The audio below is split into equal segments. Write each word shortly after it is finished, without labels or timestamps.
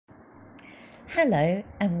Hello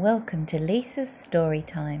and welcome to Lisa's Story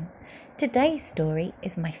Time. Today's story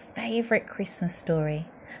is my favourite Christmas story.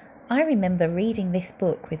 I remember reading this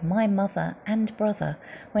book with my mother and brother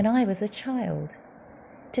when I was a child.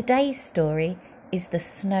 Today's story is The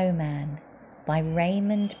Snowman by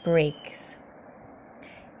Raymond Briggs.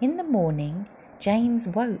 In the morning, James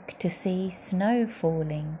woke to see snow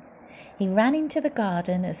falling. He ran into the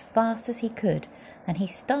garden as fast as he could and he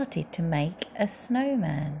started to make a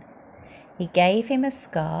snowman. He gave him a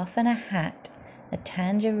scarf and a hat, a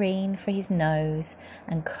tangerine for his nose,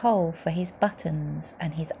 and coal for his buttons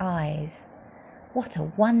and his eyes. What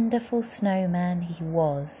a wonderful snowman he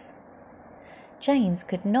was! James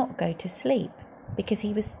could not go to sleep because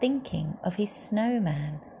he was thinking of his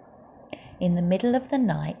snowman. In the middle of the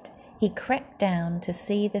night, he crept down to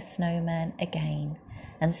see the snowman again,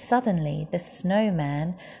 and suddenly the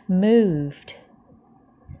snowman moved.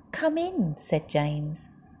 "Come in," said James.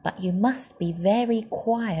 "But you must be very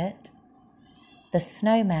quiet." The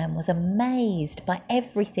snowman was amazed by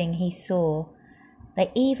everything he saw.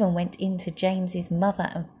 They even went into James's mother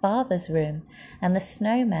and father's room, and the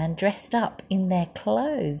snowman dressed up in their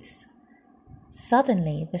clothes.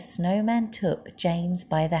 Suddenly the snowman took James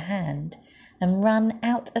by the hand and ran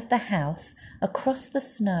out of the house, across the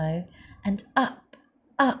snow, and up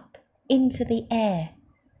into the air.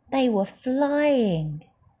 They were flying.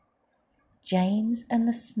 James and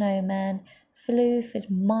the snowman flew for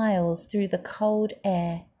miles through the cold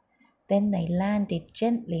air. Then they landed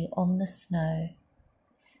gently on the snow.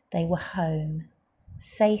 They were home,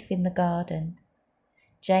 safe in the garden.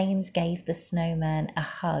 James gave the snowman a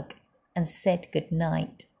hug and said good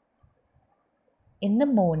night. In the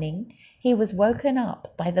morning, he was woken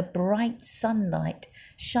up by the bright sunlight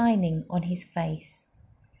shining on his face.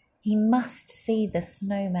 He must see the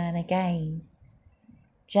snowman again.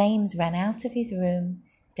 James ran out of his room,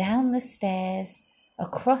 down the stairs,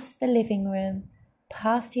 across the living room,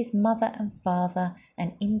 past his mother and father,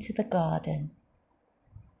 and into the garden.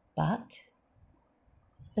 But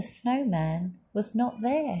the snowman was not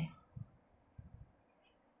there.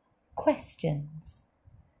 Questions.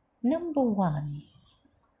 Number 1.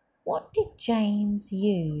 What did James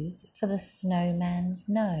use for the snowman's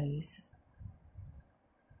nose?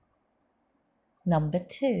 Number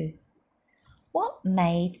 2. What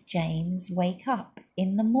made James wake up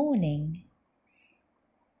in the morning?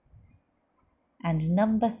 And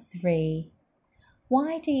number 3.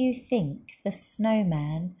 Why do you think the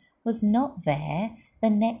snowman was not there the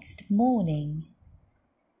next morning?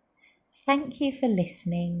 Thank you for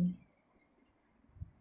listening.